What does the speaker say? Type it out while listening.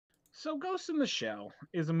So, Ghost in the Shell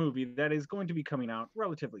is a movie that is going to be coming out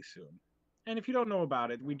relatively soon. And if you don't know about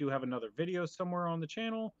it, we do have another video somewhere on the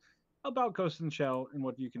channel about Ghost in the Shell and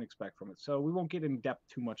what you can expect from it. So, we won't get in depth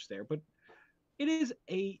too much there, but it is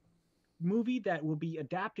a movie that will be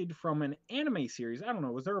adapted from an anime series. I don't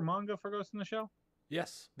know, was there a manga for Ghost in the Shell?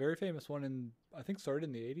 Yes, very famous one in I think started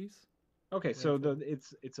in the 80s. Okay, Ran so for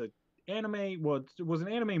it's a anime. Well, it was an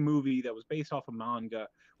anime movie that was based off a manga,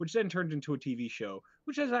 which then turned into a TV show,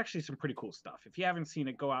 which has actually some pretty cool stuff. If you haven't seen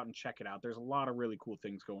it, go out and check it out. There's a lot of really cool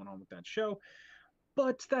things going on with that show,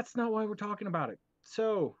 but that's not why we're talking about it.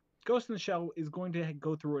 So, Ghost in the Shell is going to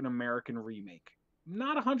go through an American remake.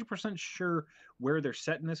 Not 100% sure where they're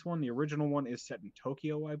set in this one. The original one is set in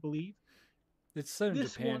Tokyo, I believe. it's set in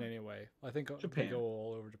This Japan one, anyway. I think they go Japan.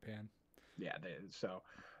 all over Japan. Yeah,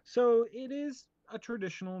 so it is a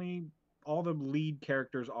traditionally all the lead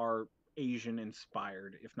characters are Asian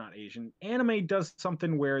inspired, if not Asian. Anime does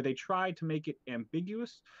something where they try to make it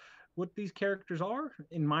ambiguous what these characters are.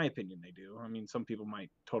 In my opinion, they do. I mean, some people might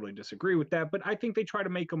totally disagree with that, but I think they try to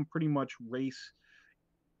make them pretty much race.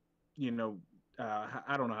 You know,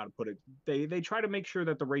 I don't know how to put it. They try to make sure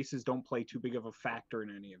that the races don't play too big of a factor in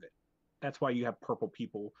any of it. That's why you have purple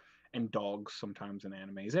people and dogs sometimes in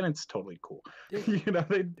animes, and it's totally cool. It, you know,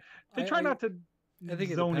 they I, try I not to I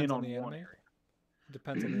think it zone in depends on on the one anime. It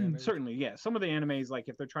depends on the area. anime. Which Certainly, yeah. Some of the animes, like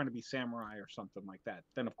if they're trying to be samurai or something like that,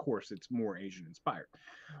 then of course it's more Asian inspired.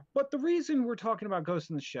 But the reason we're talking about Ghost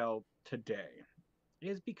in the Shell today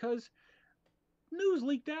is because news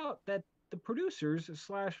leaked out that the producers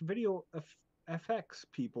slash video FX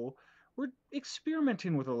people were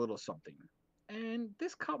experimenting with a little something. And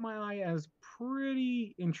this caught my eye as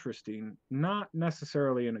pretty interesting, not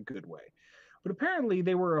necessarily in a good way. But apparently,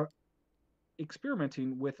 they were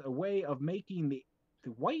experimenting with a way of making the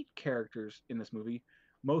white characters in this movie,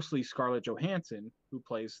 mostly Scarlett Johansson, who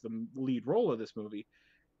plays the lead role of this movie,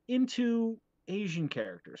 into Asian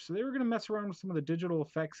characters. So they were going to mess around with some of the digital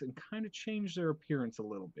effects and kind of change their appearance a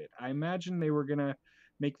little bit. I imagine they were going to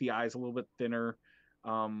make the eyes a little bit thinner,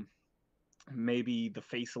 um, maybe the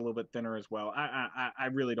face a little bit thinner as well. I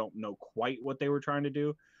really don't know quite what they were trying to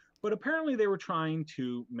do, but apparently they were trying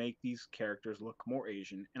to make these characters look more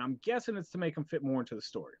Asian, and I'm guessing it's to make them fit more into the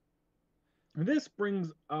story. This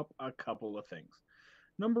brings up a couple of things.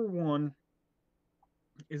 Number one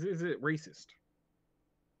is it racist?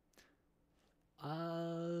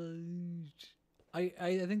 uh,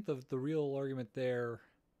 I think the real argument there.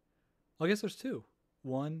 Well, I guess there's two.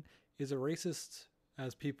 One is a racist,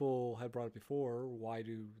 as people had brought up before. Why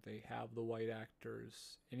do they have the white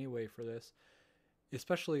actors anyway for this?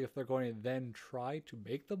 Especially if they're going to then try to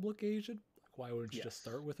make them look Asian. Like, why wouldn't you just Yes.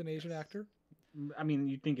 start with an Asian Yes. actor? I mean,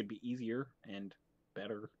 you'd think it'd be easier and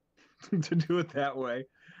better to do it that way.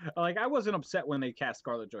 Like, I wasn't upset when they cast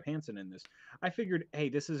Scarlett Johansson in this. I figured, hey,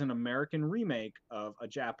 this is an American remake of a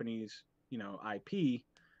Japanese, IP,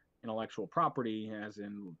 intellectual property, as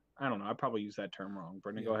in, I don't know, I probably used that term wrong.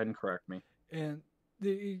 Brittany, go Yeah, ahead and correct me. and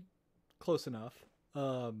the close enough.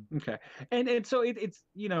 Okay, and so it's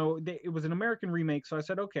it was an American remake, so I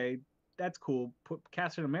said, okay, that's cool. Put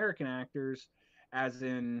cast in American actors, as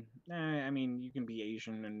in, I mean, you can be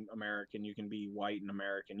Asian and American, you can be white and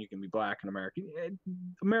American, you can be black and American.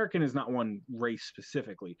 American is not one race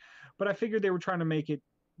specifically, but I figured they were trying to make it,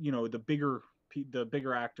 the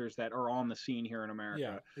bigger actors that are on the scene here in Yeah,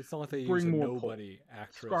 America it's not like they use bring a more pull. nobody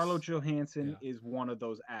Scarlett actress. Johansson Yeah, is one of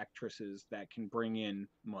those actresses that can bring in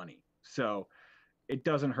money. So it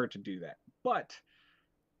doesn't hurt to do that. But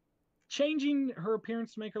changing her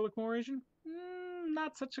appearance to make her look more Asian,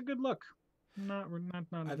 not such a good look.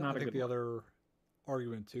 I Not a think good the look. other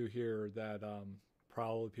argument too here that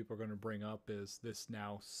probably people are going to bring up is this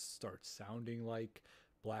now starts sounding like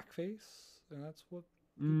blackface, and that's what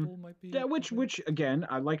Mm, people might be yeah, which complaining. which again,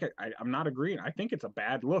 I like it. I'm not agreeing. I think it's a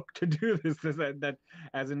bad look to do this. That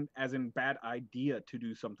as in bad idea to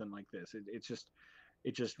do something like this. It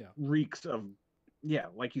just Yeah, reeks of, yeah,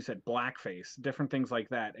 like you said, blackface, different things like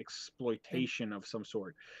that, and exploitation of some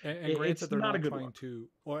sort. and granted, It's they're not a not good trying look. to,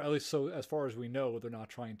 or at least so as far as we know, they're not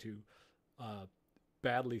trying to uh,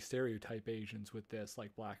 badly stereotype Asians with this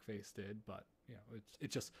like blackface did. But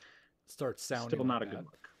it just starts sounding Still like not a good that.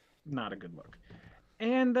 look. Not a good look.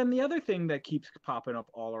 And then the other thing that keeps popping up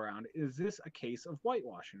all around is this a case of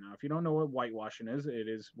whitewashing? Now, if you don't know what whitewashing is, it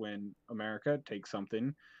is when America takes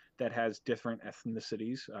something that has different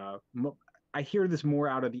ethnicities. I hear this more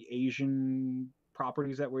out of the Asian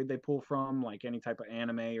properties that where they pull from, like any type of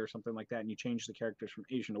anime or something like that, and you change the characters from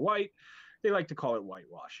Asian to white. They like to call it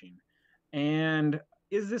whitewashing. And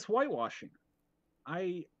is this whitewashing?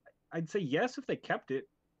 I I'd say yes if they kept it.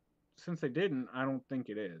 since they didn't, I don't think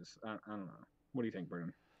it is. I don't know. What do you think,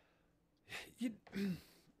 Brendan? You,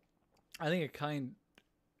 I think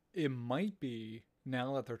it might be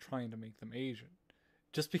now that they're trying to make them Asian,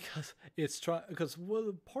 just because because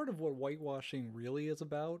part of what whitewashing really is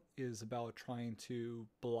about trying to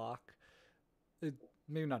block it,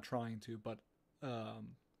 maybe not trying to, but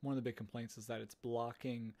one of the big complaints is that it's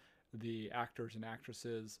blocking the actors and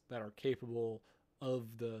actresses that are capable of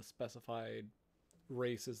the specified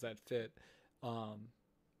races that fit, um,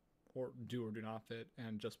 or do not fit,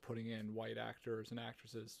 and just putting in white actors and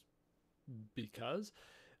actresses because.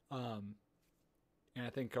 Um, and I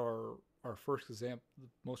think our first example, the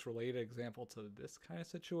most related example to this kind of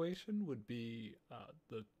situation would be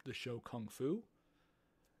the show Kung Fu,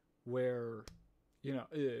 where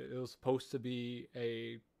it was supposed to be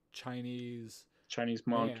a Chinese Chinese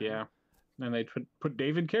monk, man. yeah. And they put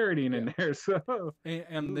David Carradine Yeah. in there, so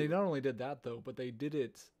And they not only did that though, but they did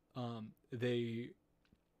it. They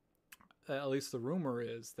at least the rumor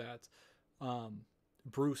is that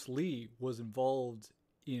Bruce Lee was involved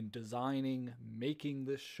in designing, making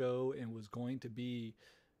this show, and was going to be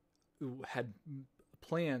had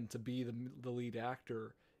planned to be the lead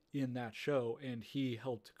actor in that show, and he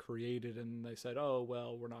helped create it. And they said, "Oh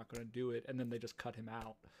well, we're not going to do it," and then they just cut him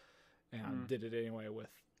out and did it anyway with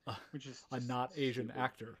which is a not Asian stupid.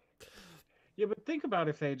 actor. Yeah, but think about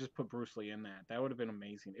if they had just put Bruce Lee in that. That would have been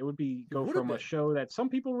amazing. It would be It go would have from a been. show that some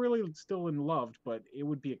people really still loved, but it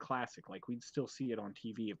would be a classic. Like we'd still see it on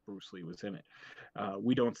TV if Bruce Lee was in it.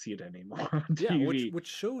 We don't see it anymore on Yeah, TV. which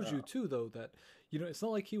shows Uh, you too though that it's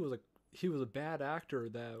not like he was a bad actor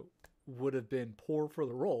that would have been poor for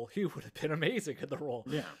the role. He would have been amazing in the role.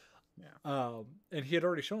 yeah, yeah. And he had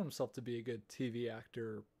already shown himself to be a good TV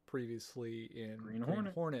actor previously in Green Green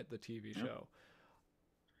Hornet. Hornet, the TV Yep. show.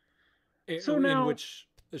 So In now, which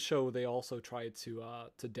show they also tried to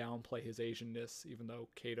downplay his Asianness, even though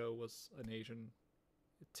Kato was an Asian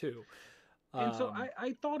too. and so Um,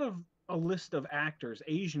 I thought of a list of actors,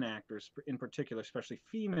 Asian actors in particular, especially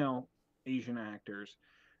female Asian actors,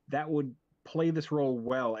 that would play this role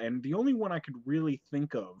well. And the only one I could really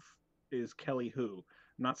think of is Kelly Hu.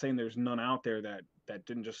 I'm not saying there's none out there that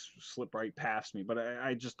didn't just slip right past me, but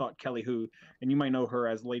I just thought Kelly Hu, and you might know her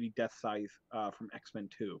as Lady Deathscythe from X-Men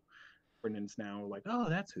 2. Brendan's now like, oh,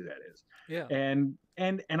 that's who that is. yeah, And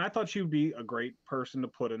I thought she would be a great person to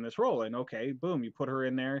put in this role. And okay, boom, you put her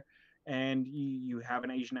in there, and you have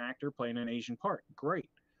an Asian actor playing an Asian part. Great.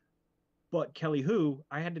 But Kelly Hu,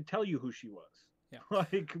 I had to tell you who she was. yeah.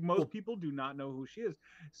 Like most Well, people do not know who she is.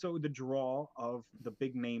 So the draw of the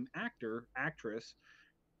big name actor, actress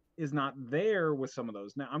is not there with some of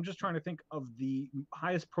those. Now I'm just trying to think of the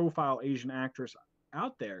highest profile Asian actress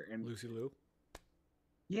out there. And Lucy Liu,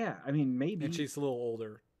 yeah, I mean, and maybe she's a little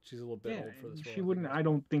older. She's a little bit yeah, old for this role. she wouldn't. I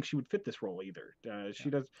don't think she would fit this role either. She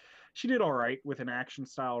Yeah. does. She did all right with an action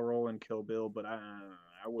style role in Kill Bill, but I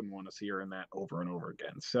wouldn't want to see her in that over and over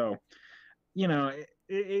again. So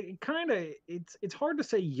it kind of it's hard to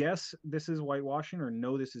say yes, this is whitewashing, or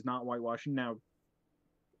no, this is not whitewashing. Now,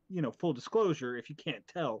 full disclosure, if you can't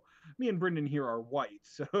tell, me and Brendan here are white,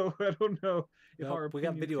 so I don't know if Well, our we got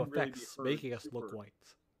opinions video can really be effects heard making us look super. white.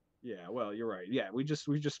 Yeah, well, you're right. Yeah, we just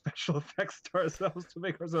special effects to ourselves to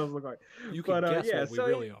make ourselves look like. You can But guess yeah, what we so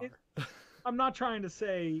really are. I'm not trying to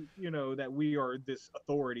say that we are this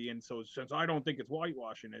authority, and so since I don't think it's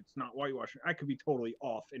whitewashing, it's not whitewashing. I could be totally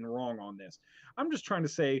off and wrong on this. I'm just trying to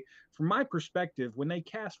say, from my perspective, when they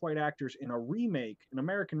cast white actors in a remake, an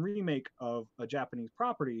American remake of a Japanese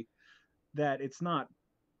property, that it's not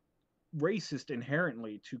racist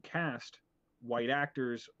inherently to cast white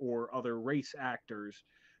actors or other race actors,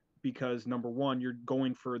 because number one, you're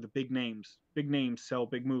going for the big names. Big names sell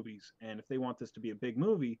big movies, and if they want this to be a big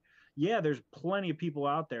movie, yeah, there's plenty of people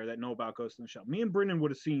out there that know about Ghost in the Shell. Me and Brendan would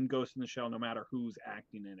have seen Ghost in the Shell no matter who's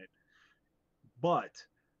acting in it, but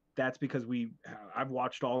that's because I've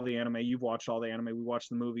watched all the anime, you've watched all the anime, we watched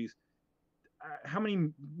the movies. How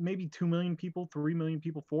many, maybe 2 million people, 3 million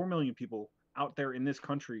people, 4 million people out there in this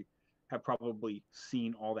country have probably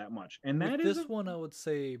seen all that much, and that With is this one, I would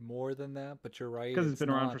say more than that, but you're right. because it's been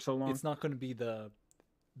around for so long. It's not going to be the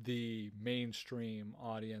mainstream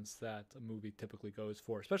audience that a movie typically goes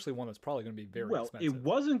for, especially one that's probably going to be very Well, expensive. it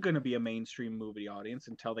wasn't going to be a mainstream movie audience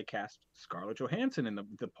until they cast Scarlett Johansson in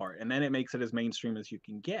the part, and then it makes it as mainstream as you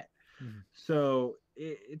can get. Mhm. So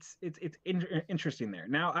it's interesting there.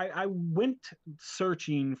 Now I went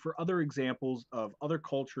searching for other examples of other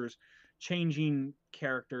cultures changing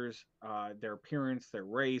characters, their appearance, their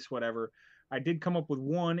race, whatever. I did come up with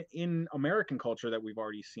one in American culture that we've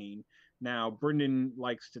already seen, Now, Brendan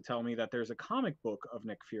likes to tell me that there's a comic book of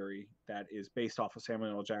Nick Fury that is based off of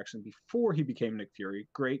Samuel L. Jackson before he became Nick Fury.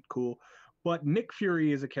 Great, cool. But Nick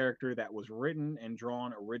Fury is a character that was written and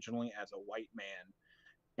drawn originally as a white man.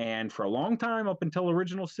 And for a long time, up until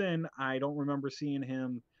Original Sin, I don't remember seeing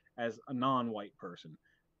him as a non-white person.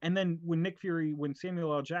 And then when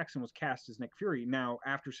Samuel L. Jackson was cast as Nick Fury, now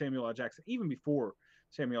after Samuel L. Jackson, even before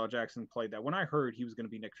Samuel L. Jackson played that, when I heard he was going to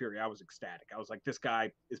be Nick Fury, I was ecstatic. I was like, this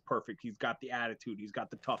guy is perfect. He's got the attitude. He's got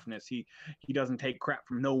the toughness. He doesn't take crap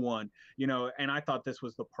from no one, you know. And I thought this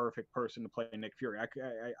was the perfect person to play Nick Fury.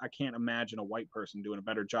 I can't imagine a white person doing a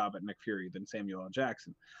better job at Nick Fury than Samuel L.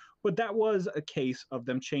 Jackson. But that was a case of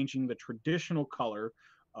them changing the traditional color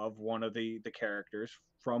of one of the characters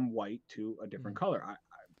from white to a different color.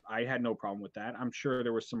 I had no problem with that. I'm sure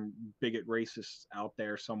there were some bigot racists out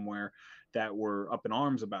there somewhere that were up in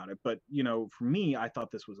arms about it. But, you know, for me, I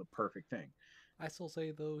thought this was a perfect thing. I still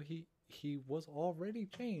say though he was already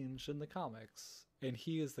changed in the comics, and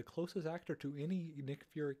he is the closest actor to any Nick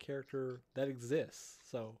Fury character that exists.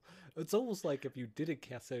 So it's almost like if you didn't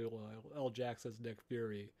cast Samuel L. Jackson as Nick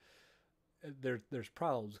Fury, there's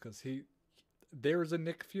problems because there's a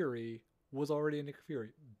Nick Fury was already a Nick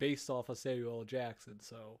Fury based off of Samuel L. Jackson.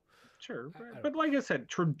 So sure, but like I said,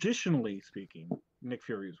 traditionally speaking, Nick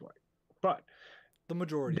Fury is white. But the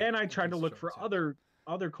majority. Then I tried to look for other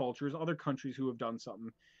cultures, other countries who have done something.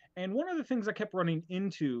 And one of the things I kept running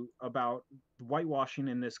into about whitewashing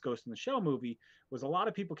in this Ghost in the Shell movie was a lot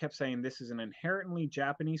of people kept saying this is an inherently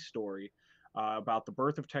Japanese story about the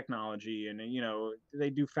birth of technology, and you know they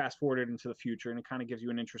do fast forward it into the future, and it kind of gives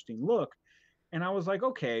you an interesting look. And I was like,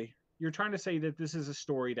 okay, you're trying to say that this is a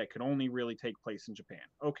story that could only really take place in Japan.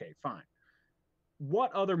 Okay, fine.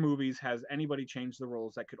 What other movies has anybody changed the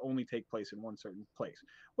rules that could only take place in one certain place?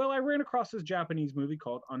 Well, I ran across this Japanese movie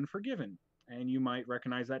called Unforgiven, and you might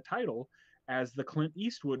recognize that title as the Clint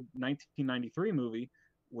Eastwood 1993 movie,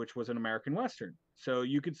 which was an American Western. So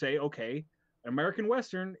you could say, okay, American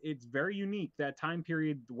Western, it's very unique. That time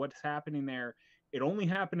period, what's happening there, it only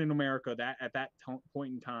happened in America at that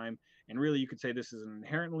point in time. And really, you could say this is an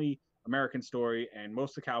inherently American story, and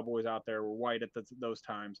most of the cowboys out there were white at those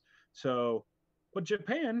times. So, but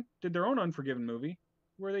Japan did their own Unforgiven movie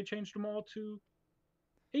where they changed them all to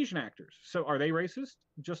Asian actors. So are they racist?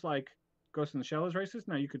 Just like Ghost in the Shell is racist?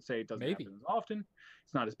 Now you could say it doesn't happen as often.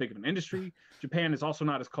 It's not as big of an industry. Japan is also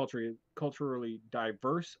not as culturally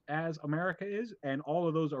diverse as America is, and all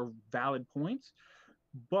of those are valid points.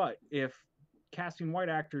 But if casting white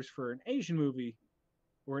actors for an Asian movie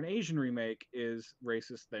or an Asian remake is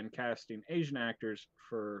racist, then casting Asian actors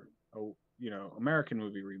for a American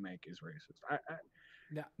movie remake is racist.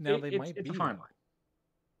 Now they might it's be a fine line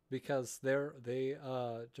because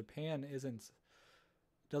Japan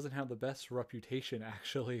doesn't have the best reputation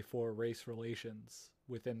actually for race relations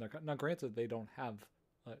within their. Now, granted, they don't have,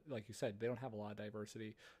 like you said, they don't have a lot of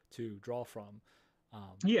diversity to draw from.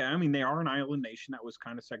 Yeah, I mean, they are an island nation that was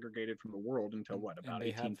kind of segregated from the world until about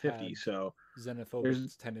 1850. So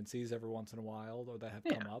xenophobic tendencies every once in a while, or that have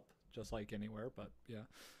come up, just like anywhere. But yeah.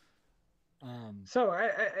 So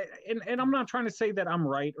and I'm not trying to say that I'm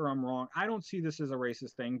right or I'm wrong. I don't see this as a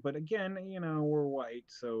racist thing, but again, you know, we're white,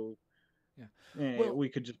 so well, we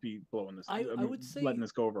could just be blowing this. I would say letting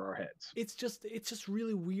this go over our heads. It's just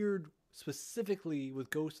really weird, specifically with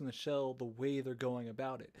Ghost in the Shell, the way they're going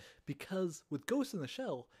about it, because with Ghost in the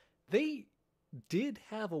Shell, they did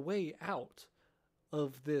have a way out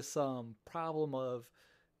of this problem of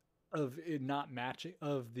it not matching,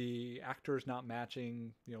 of the actors not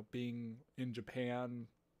matching, you know, being in Japan,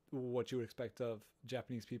 what you would expect of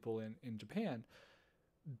Japanese people in Japan,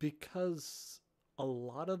 because a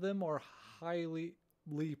lot of them are highly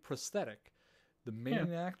prosthetic. The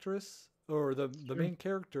main actress or the main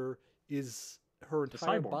character is her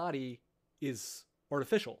entire body is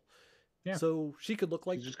artificial. Yeah. So she could look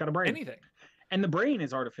like she's just got a brain. Anything. And the brain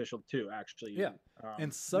is artificial too, actually. Yeah.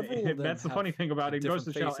 And several of them that's the funny thing about it. Ghost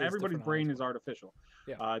in the Shell, everybody's brain is artificial.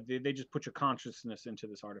 Yeah. They just put your consciousness into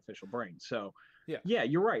this artificial brain. So yeah,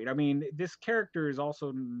 you're right. I mean, this character is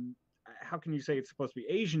also, how can you say it's supposed to be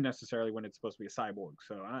Asian necessarily when it's supposed to be a cyborg?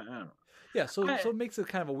 So I don't know. Yeah, so it makes it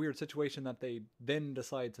kind of a weird situation that they then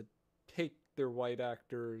decide to take their white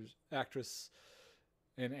actress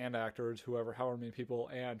and actors, however many people,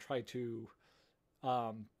 and try to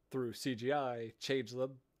through CGI change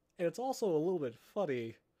them. And it's also a little bit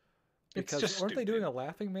funny because aren't they doing a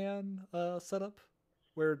Laughing Man setup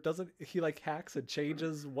where doesn't he like hacks and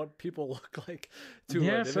changes what people look like to an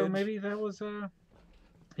image? So maybe that was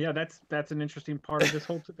that's an interesting part of this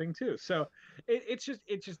whole thing too. So it's just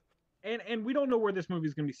and we don't know where this movie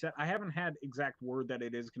is going to be set. I haven't had exact word that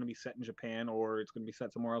it is going to be set in Japan or it's going to be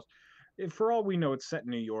set somewhere else. For all we know, it's set in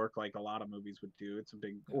New York, like a lot of movies would do. It's a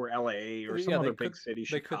big, Yeah. or LA or some Yeah, other big city,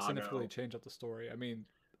 they could significantly Chicago. change up the story. I mean,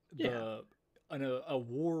 Yeah, a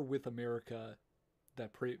war with America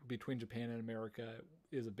between Japan and America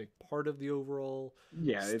is a big part of the overall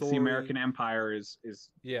yeah. It's the story. American Empire is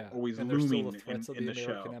Yeah, always and there's still looming the threats of in the the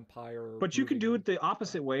American show. Empire But you could moving do in. it the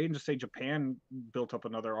opposite way and just say Japan built up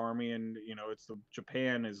another army, and it's the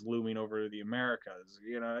Japan is looming over the Americas.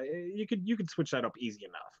 You could switch that up easy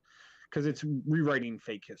enough because it's rewriting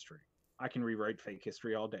fake history. I can rewrite fake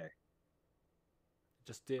history all day.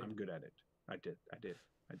 Just did. I'm good at it. I did.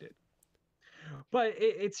 But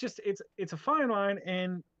it's just it's a fine line.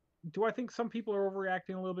 And do I think some people are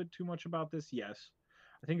overreacting a little bit too much about this? Yes.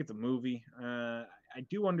 I think it's a movie. I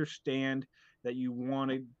do understand that you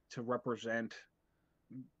wanted to represent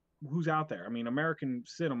who's out there. I mean, American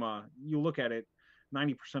cinema, you look at it,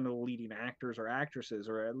 90% of the leading actors or actresses,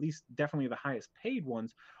 or at least definitely the highest paid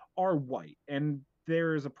ones, are white. And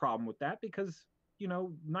there is a problem with that because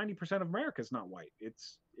 90% of America is not white.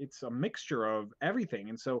 It's a mixture of everything.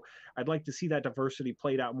 And so I'd like to see that diversity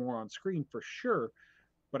played out more on screen for sure.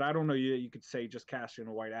 But I don't know, you could say just casting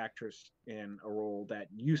a white actress in a role that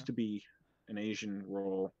used to be an Asian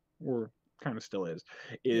role, or kind of still Yeah,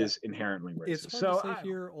 is inherently it's racist. hard to So say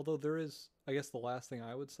here. Although there is, I guess, the last thing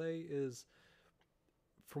I would say is,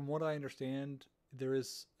 from what I understand, there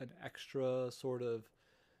is an extra sort of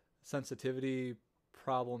sensitivity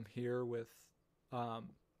problem here with um,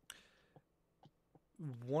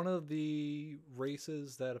 one of the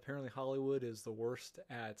races that apparently Hollywood is the worst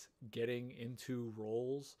at getting into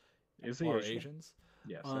roles is the are Asian. Asians.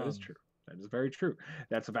 Yes, that is true. That is very true.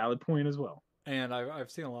 That's a valid point as well. And I've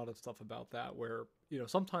seen a lot of stuff about that where,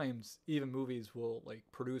 sometimes even movies will, like,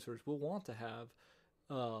 producers will want to have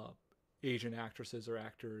Asian actresses or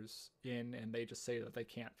actors in, and they just say that they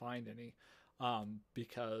can't find any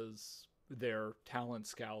because their talent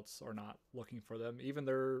scouts are not looking for them, even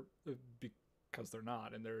because they're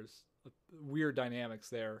not. And there's weird dynamics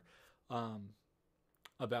there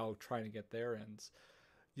about trying to get their ends.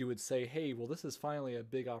 You would say, hey, well, this is finally a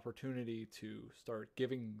big opportunity to start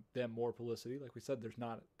giving them more publicity. Like we said, there's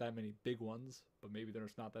not that many big ones, but maybe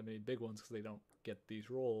there's not that many big ones because they don't get these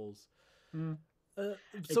roles. Mm. It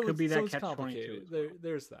could be that it's complicated. Well.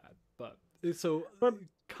 There's that, but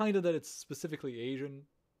kind of that it's specifically Asian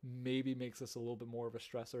maybe makes this a little bit more of a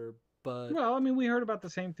stressor. But well, I mean, we heard about the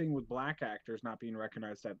same thing with black actors not being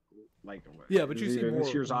recognized at but you see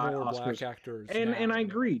this year's more Oscars. black actors, and I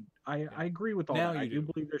agreed. I agree with all now that. I do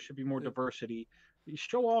do believe there should be more diversity. You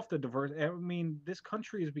show off the diversity. I mean, this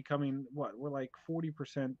country is becoming we're like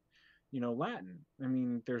 40%, Latin. I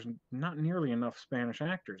mean, there's not nearly enough Spanish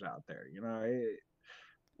actors out there.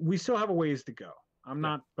 We still have a ways to go. I'm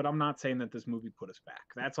not saying that this movie put us back.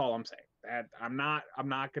 That's all I'm saying. That I'm not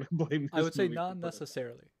going to blame. I would say not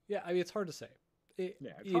necessarily. Yeah, I mean, it's hard to say. It's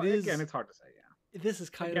hard to say. Yeah, this is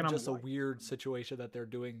kind of just a weird situation that they're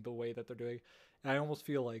doing the way that they're doing, and I almost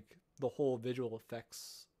feel like the whole visual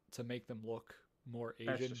effects to make them look more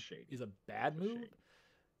Asian is a bad move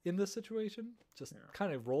in this situation. Just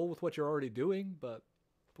kind of roll with what you're already doing, but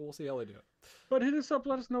we'll see how they do it. But hit us up.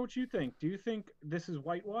 Let us know what you think. Do you think this is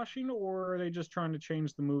whitewashing, or are they just trying to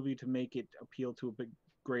change the movie to make it appeal to a big,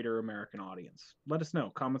 greater American audience? Let us know.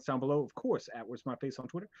 Comments down below, of course, at Where's My Face on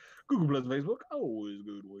Twitter, Google Plus, Facebook. Always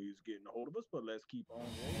good ways getting a hold of us, but let's keep on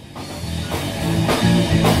rolling.